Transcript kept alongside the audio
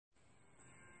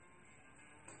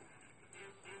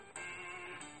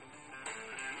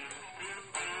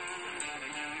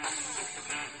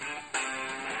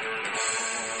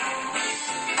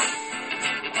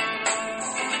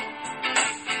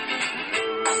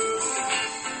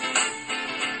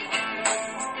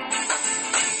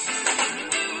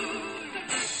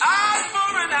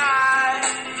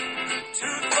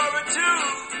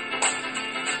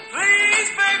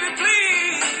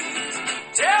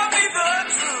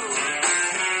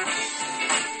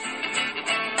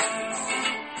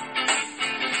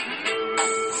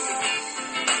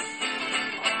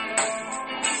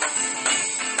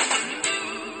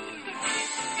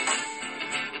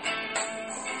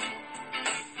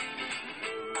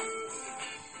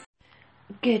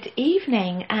Good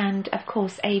evening, and of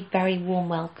course a very warm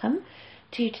welcome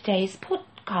to today's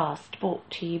podcast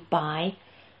brought to you by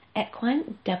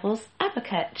Equine Devil's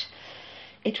Advocate.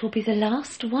 It will be the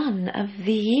last one of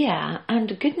the year,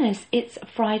 and goodness, it's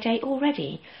Friday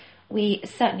already. We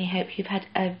certainly hope you've had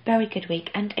a very good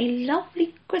week and a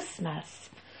lovely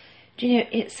Christmas. Do you know,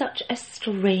 it's such a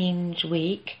strange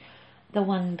week, the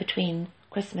one between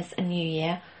Christmas and New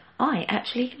Year. I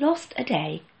actually lost a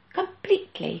day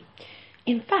completely.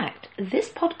 In fact, this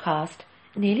podcast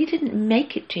nearly didn't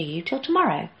make it to you till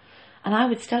tomorrow, and I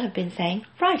would still have been saying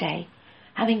Friday,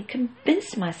 having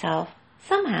convinced myself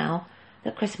somehow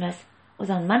that Christmas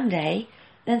was on Monday,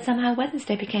 then somehow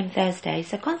Wednesday became Thursday,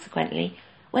 so consequently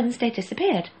Wednesday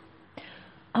disappeared.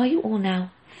 Are you all now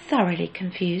thoroughly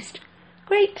confused?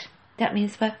 Great, that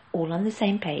means we're all on the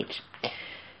same page.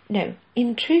 No,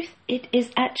 in truth it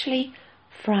is actually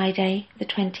Friday the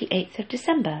 28th of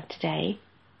December today.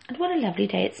 And what a lovely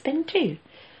day it's been too.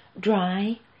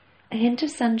 Dry, a hint of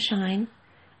sunshine,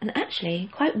 and actually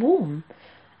quite warm.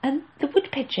 And the wood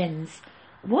pigeons,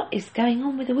 what is going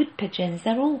on with the wood pigeons?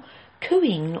 They're all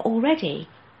cooing already.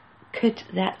 Could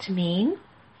that mean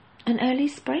an early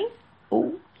spring?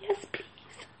 Oh, yes,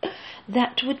 please.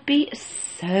 That would be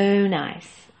so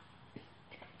nice.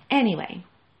 Anyway,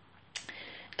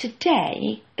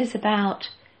 today is about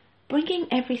bringing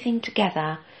everything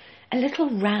together, a little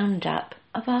roundup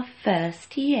of our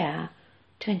first year,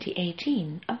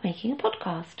 2018, of making a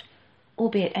podcast,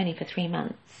 albeit only for 3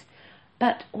 months.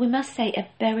 But we must say a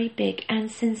very big and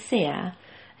sincere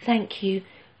thank you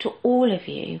to all of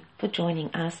you for joining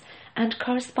us and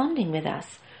corresponding with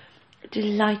us.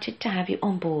 Delighted to have you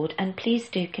on board, and please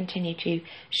do continue to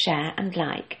share and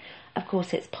like. Of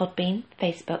course, it's Podbean,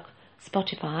 Facebook,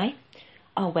 Spotify,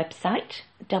 our website,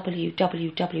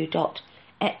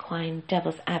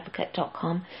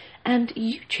 www.equinedevilsadvocate.com, and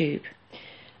YouTube.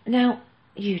 Now,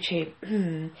 YouTube,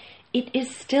 it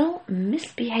is still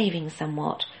misbehaving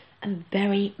somewhat and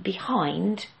very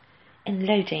behind in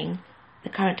loading the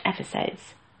current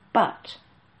episodes. But,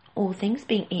 all things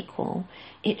being equal,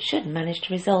 it should manage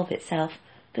to resolve itself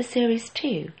for Series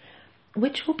 2,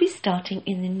 which will be starting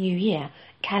in the new year,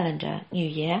 calendar new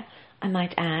year, I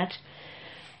might add.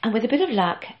 And with a bit of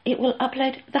luck, it will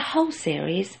upload the whole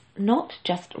series, not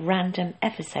just random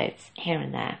episodes here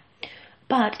and there.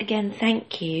 But again,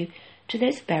 thank you to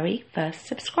those very first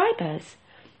subscribers.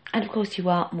 And of course, you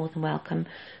are more than welcome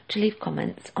to leave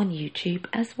comments on YouTube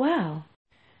as well.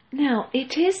 Now,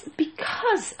 it is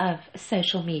because of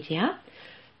social media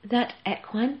that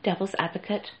Equine Devil's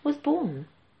Advocate was born.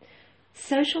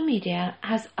 Social media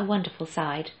has a wonderful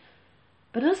side,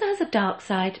 but also has a dark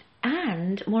side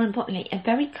and, more importantly, a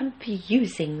very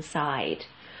confusing side.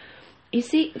 You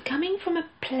see, coming from a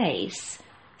place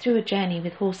through a journey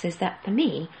with horses that, for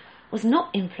me, was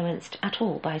not influenced at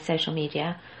all by social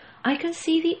media, I can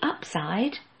see the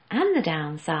upside and the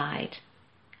downside.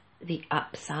 The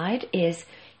upside is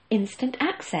instant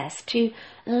access to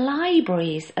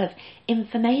libraries of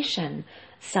information.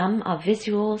 Some are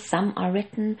visual, some are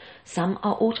written, some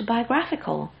are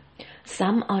autobiographical.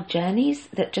 Some are journeys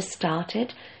that just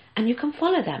started and you can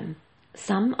follow them.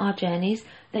 Some are journeys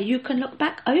that you can look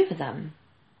back over them.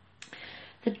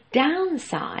 The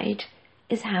downside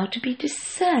is how to be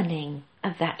discerning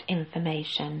of that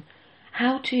information,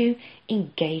 how to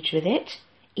engage with it,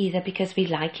 either because we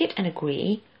like it and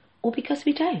agree, or because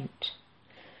we don't.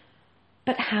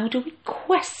 But how do we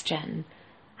question?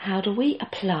 How do we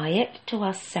apply it to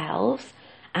ourselves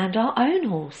and our own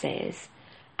horses?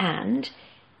 And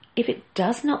if it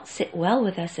does not sit well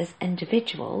with us as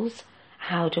individuals,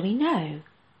 how do we know?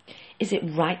 Is it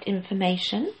right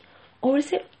information or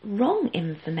is it wrong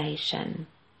information?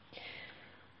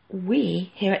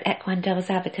 We here at Equine Devil's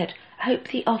Advocate hope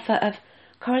the offer of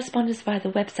correspondence via the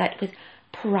website with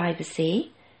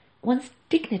privacy, one's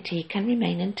dignity can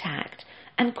remain intact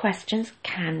and questions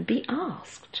can be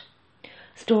asked.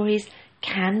 Stories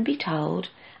can be told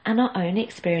and our own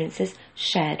experiences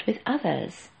shared with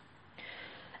others.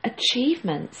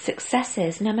 Achievements,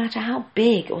 successes, no matter how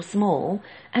big or small,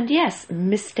 and yes,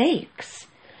 mistakes,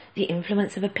 the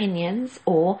influence of opinions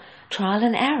or trial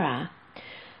and error.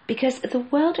 Because the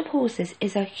world of horses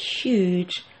is a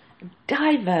huge,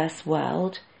 diverse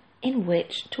world in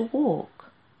which to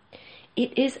walk.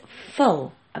 It is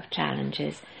full of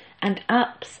challenges and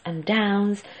ups and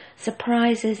downs,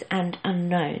 surprises and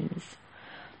unknowns.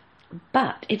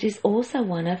 But it is also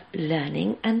one of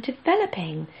learning and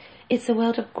developing. It's a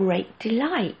world of great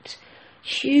delight,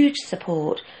 huge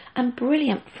support, and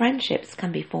brilliant friendships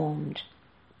can be formed.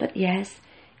 But yes,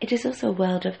 it is also a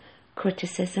world of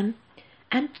criticism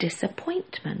and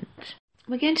disappointment.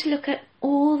 we're going to look at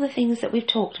all the things that we've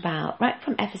talked about right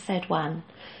from episode 1,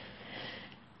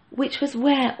 which was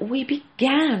where we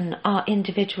began our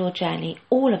individual journey,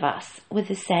 all of us, with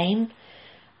the same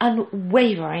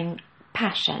unwavering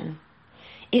passion.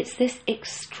 It's this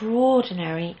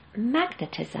extraordinary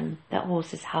magnetism that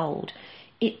horses hold.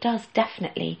 It does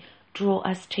definitely draw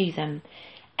us to them.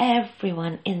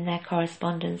 Everyone in their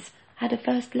correspondence had a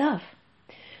first love.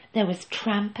 There was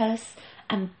Trampus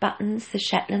and Buttons, the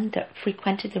Shetland that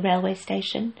frequented the railway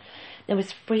station. There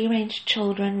was free-range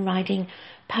children riding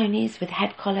ponies with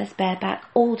head collars bareback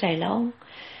all day long.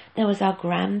 There was our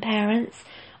grandparents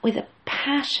with a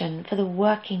passion for the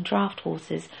working draft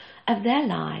horses of their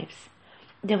lives.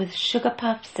 There was Sugar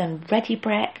Puffs and Ready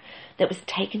Breck that was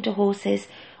taken to horses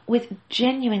with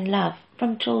genuine love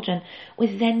from children,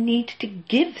 with their need to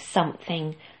give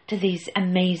something to these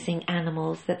amazing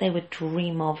animals that they would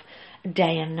dream of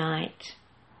day and night.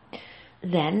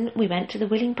 Then we went to the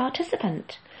willing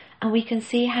participant, and we can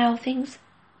see how things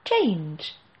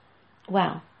change.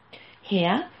 Well,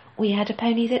 here we had a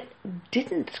pony that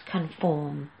didn't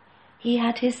conform. He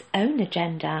had his own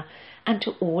agenda, and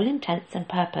to all intents and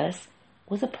purpose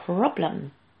was a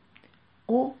problem.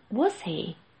 Or was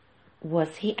he?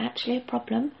 Was he actually a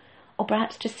problem? Or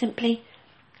perhaps just simply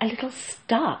a little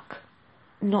stuck,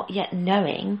 not yet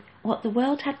knowing what the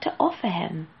world had to offer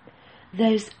him?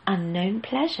 Those unknown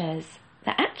pleasures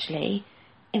that actually,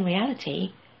 in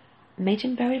reality, made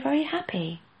him very, very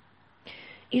happy.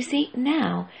 You see,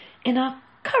 now, in our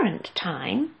current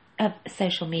time of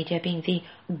social media being the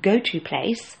go-to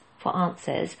place for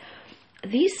answers,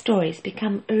 these stories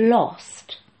become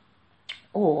lost,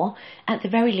 or, at the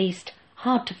very least,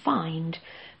 hard to find,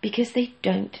 because they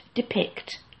don't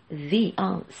depict the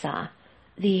answer,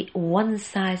 the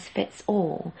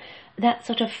one-size-fits-all, that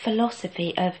sort of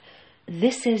philosophy of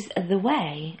this is the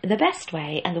way, the best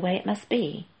way, and the way it must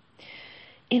be.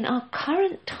 In our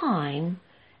current time,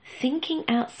 thinking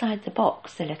outside the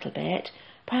box a little bit,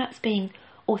 perhaps being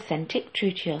authentic,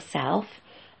 true to yourself,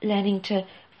 learning to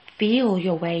feel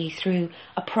your way through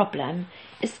a problem,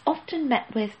 is often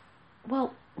met with,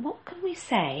 well, what can we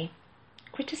say?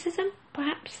 Criticism,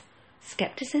 perhaps?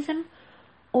 Skepticism?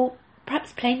 Or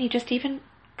perhaps plainly just even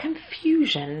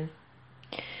confusion?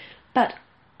 But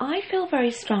I feel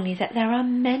very strongly that there are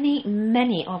many,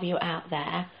 many of you out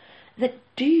there that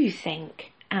do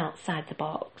think outside the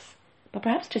box, but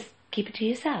perhaps just keep it to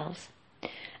yourselves.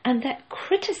 And that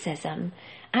criticism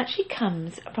actually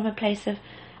comes from a place of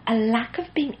a lack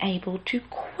of being able to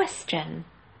question.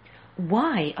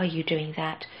 Why are you doing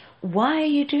that? Why are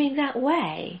you doing that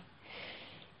way?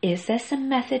 Is there some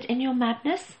method in your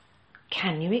madness?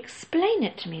 Can you explain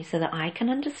it to me so that I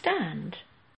can understand?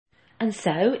 And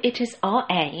so it is our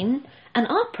aim and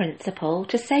our principle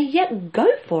to say, yeah, go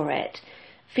for it.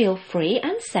 Feel free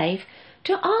and safe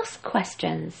to ask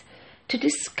questions, to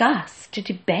discuss, to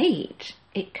debate.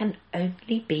 It can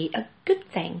only be a good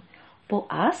thing for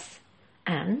us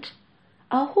and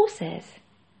our horses.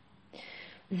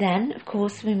 Then, of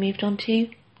course, we moved on to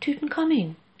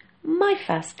Tutankhamun, my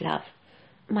first love,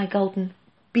 my golden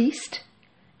beast,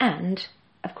 and,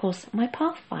 of course, my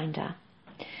pathfinder.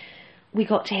 We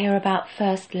got to hear about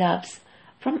first loves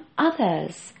from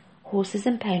others, horses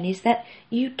and ponies that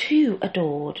you too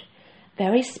adored,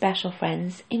 very special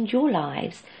friends in your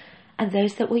lives, and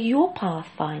those that were your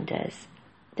pathfinders,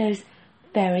 those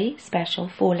very special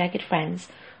four-legged friends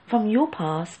from your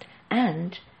past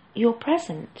and your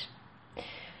present.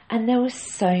 And there were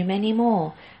so many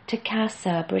more: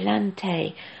 Tecasa,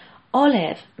 Brillante,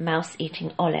 Olive,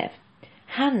 mouse-eating Olive,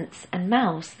 Hans and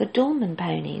Mouse, the Dorman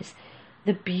ponies,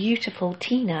 the beautiful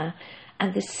Tina,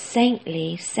 and the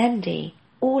saintly Sendy,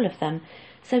 all of them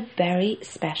so very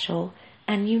special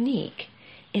and unique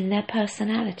in their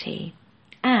personality,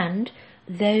 and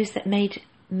those that made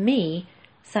me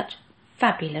such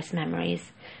fabulous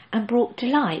memories and brought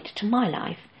delight to my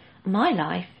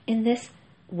life in this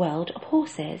world of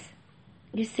horses.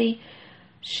 You see,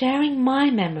 sharing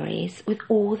my memories with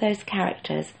all those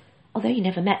characters, although you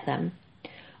never met them,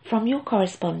 from your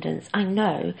correspondence, I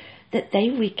know that they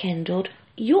rekindled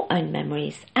your own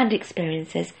memories and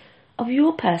experiences of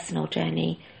your personal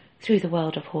journey through the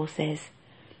world of horses.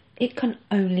 It can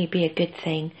only be a good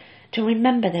thing to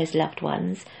remember those loved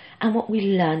ones and what we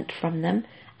learnt from them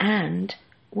and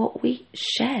what we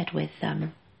shared with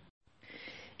them.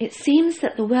 It seems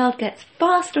that the world gets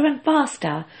faster and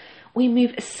faster. We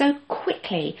move so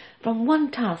quickly from one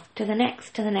task to the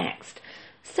next to the next.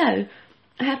 So,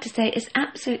 I have to say, it's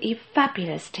absolutely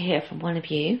fabulous to hear from one of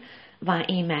you via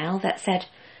email that said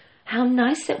how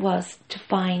nice it was to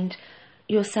find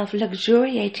yourself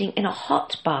luxuriating in a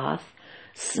hot bath,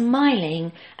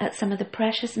 smiling at some of the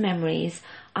precious memories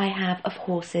I have of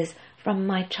horses from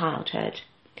my childhood.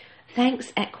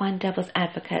 Thanks, Equine Devil's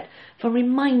Advocate, for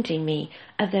reminding me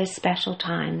of those special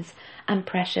times and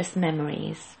precious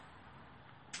memories.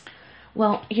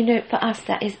 Well, for us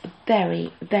that is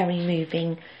very, very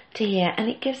moving to hear, and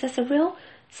it gives us a real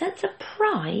sense of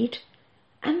pride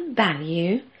and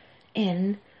value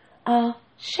in our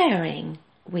sharing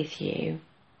with you.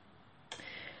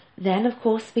 Then, of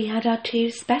course, we had our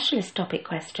 2 specialist topic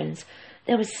questions.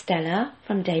 There was Stella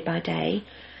from Day by Day,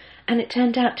 and it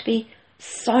turned out to be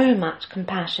so much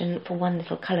compassion for one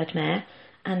little coloured mare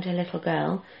and her little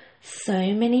girl.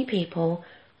 So many people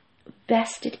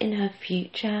vested in her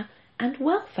future and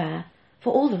welfare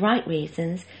for all the right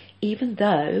reasons, even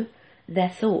though their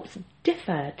thoughts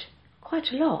differed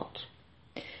quite a lot.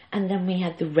 And then we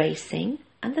had the racing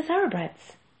and the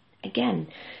thoroughbreds. Again,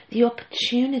 the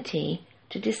opportunity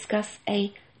to discuss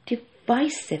a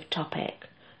divisive topic,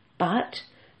 but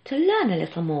to learn a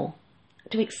little more,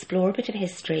 to explore a bit of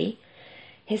history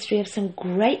of some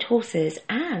great horses,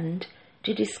 and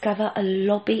to discover a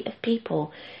lobby of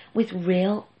people with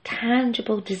real,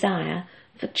 tangible desire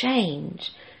for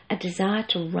change, a desire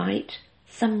to right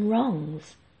some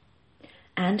wrongs,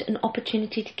 and an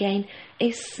opportunity to gain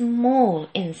a small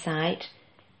insight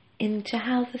into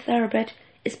how the thoroughbred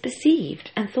is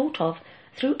perceived and thought of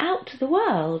throughout the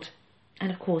world.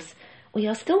 And of course, we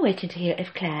are still waiting to hear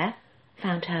if Claire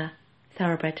found her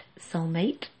thoroughbred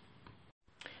soulmate.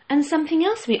 And something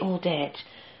else we all did,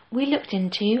 we looked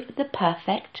into the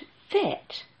perfect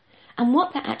fit and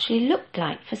what that actually looked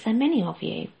like for so many of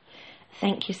you.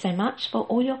 Thank you so much for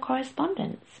all your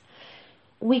correspondence.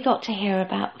 We got to hear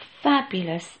about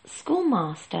fabulous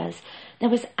schoolmasters. There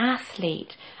was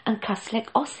Athlete and Cuslick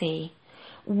Aussie,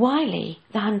 Wiley,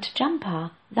 the Hunter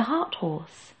Jumper, the Heart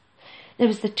Horse. There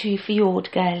was the 2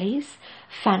 Fjord girlies,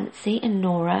 Fancy and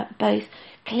Nora, both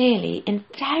clearly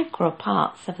integral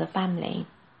parts of the family.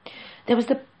 There was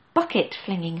the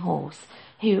bucket-flinging horse,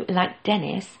 who, like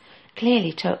Dennis,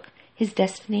 clearly took his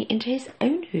destiny into his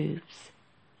own hooves.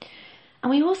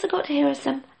 And we also got to hear of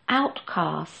some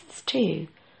outcasts too,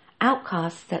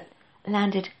 outcasts that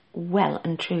landed well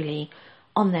and truly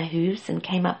on their hooves and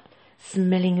came up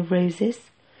smelling of roses.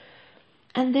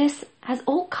 And this has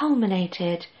all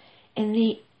culminated in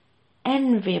the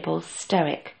enviable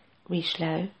stoic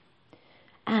Richelieu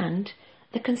and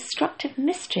the constructive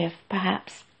mischief,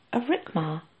 perhaps, of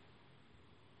Rickmar.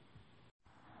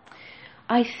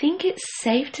 I think it's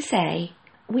safe to say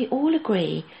we all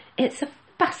agree it's a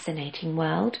fascinating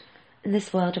world,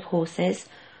 this world of horses,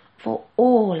 for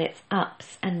all its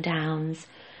ups and downs,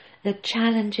 the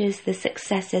challenges, the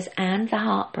successes and the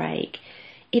heartbreak.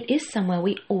 It is somewhere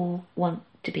we all want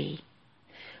to be.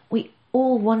 We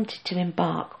all wanted to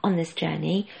embark on this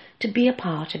journey, to be a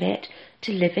part of it,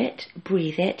 to live it,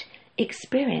 breathe it,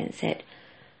 experience it.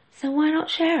 So why not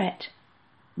share it?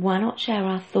 Why not share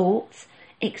our thoughts,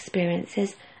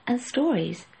 experiences and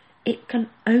stories? It can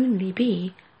only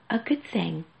be a good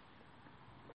thing.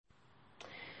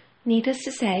 Needless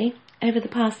to say, over the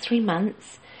past 3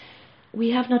 months,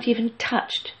 we have not even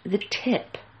touched the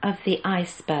tip of the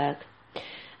iceberg.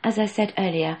 As I said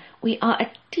earlier, we are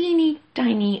a teeny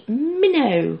tiny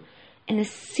minnow in a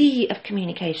sea of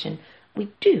communication.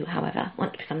 We do, however,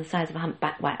 want to become the size of a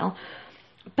humpback whale.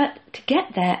 But to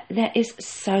get there, there is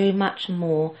so much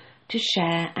more to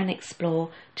share and explore,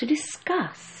 to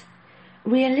discuss.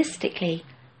 Realistically,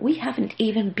 we haven't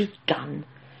even begun,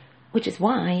 which is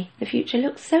why the future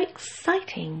looks so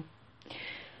exciting.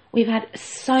 We've had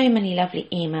so many lovely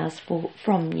emails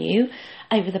from you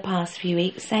over the past few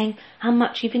weeks saying how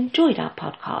much you've enjoyed our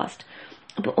podcast,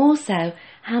 but also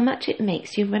how much it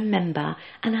makes you remember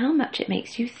and how much it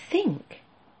makes you think.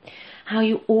 How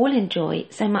you all enjoy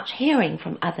so much hearing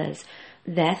from others,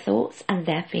 their thoughts and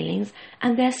their feelings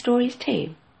and their stories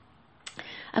too.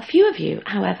 A few of you,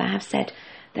 however, have said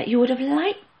that you would have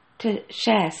liked to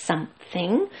share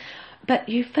something, but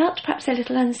you felt perhaps a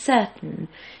little uncertain.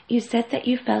 You said that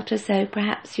you felt as though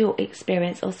perhaps your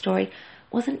experience or story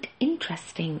wasn't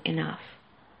interesting enough.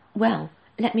 Well,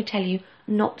 let me tell you,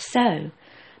 not so,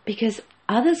 because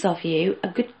others of you, a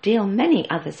good deal, many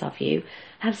others of you,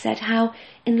 have said how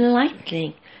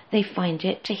enlightening they find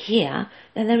it to hear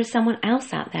that there is someone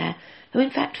else out there who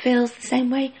in fact feels the same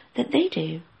way that they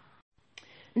do.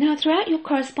 Now, throughout your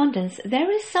correspondence, there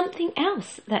is something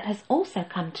else that has also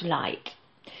come to light.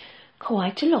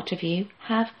 Quite a lot of you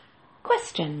have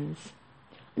questions.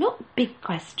 Not big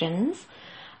questions,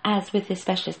 as with the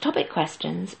specialist topic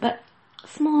questions, but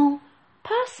small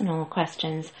personal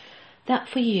questions that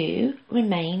for you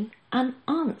remain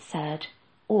unanswered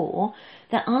or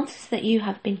the answers that you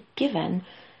have been given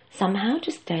somehow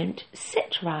just don't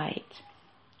sit right.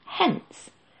 Hence,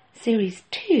 Series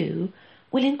 2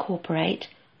 will incorporate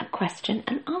a question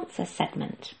and answer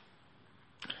segment.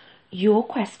 Your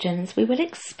questions we will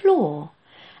explore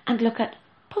and look at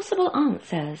possible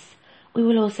answers. We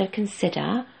will also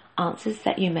consider answers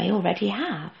that you may already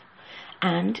have.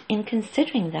 And in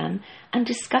considering them and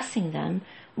discussing them,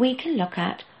 we can look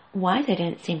at why they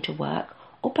don't seem to work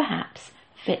or perhaps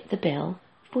fit the bill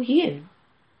for you.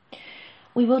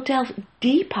 We will delve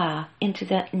deeper into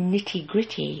the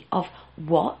nitty-gritty of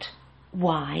what,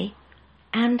 why,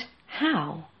 and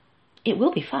how. It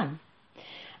will be fun.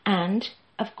 And,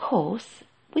 of course,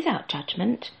 without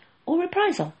judgment or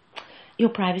reprisal. Your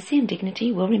privacy and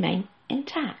dignity will remain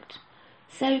intact.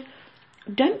 So,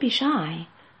 don't be shy.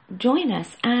 Join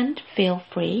us and feel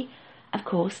free, of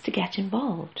course, to get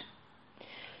involved.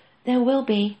 There will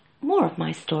be more of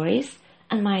my stories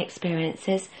and my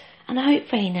experiences, and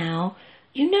hopefully now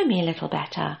you know me a little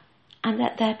better, and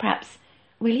that there perhaps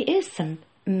really is some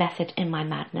method in my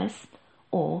madness,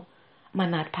 or my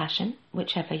mad passion,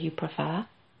 whichever you prefer.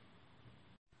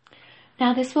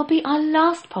 Now, this will be our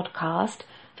last podcast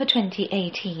for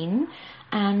 2018,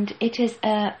 and it is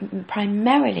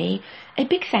primarily a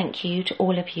big thank you to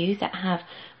all of you that have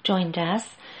joined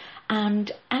us.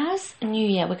 And as New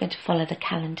Year, we're going to follow the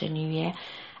calendar New Year.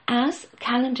 As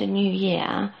calendar New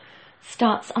Year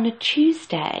starts on a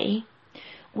Tuesday,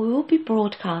 we will be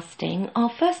broadcasting our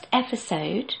first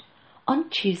episode on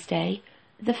Tuesday,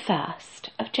 the 1st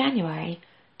of January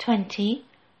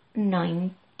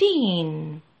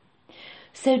 2019.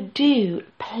 So do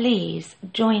please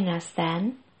join us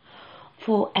then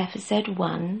for episode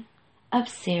 1 of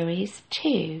series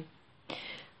 2.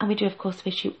 And we do, of course,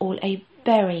 wish you all a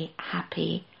very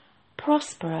happy,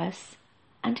 prosperous,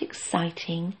 and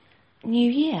exciting new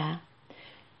year.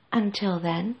 Until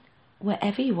then,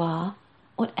 wherever you are,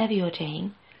 whatever you're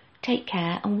doing, take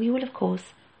care, and we will, of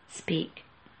course, speak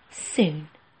soon.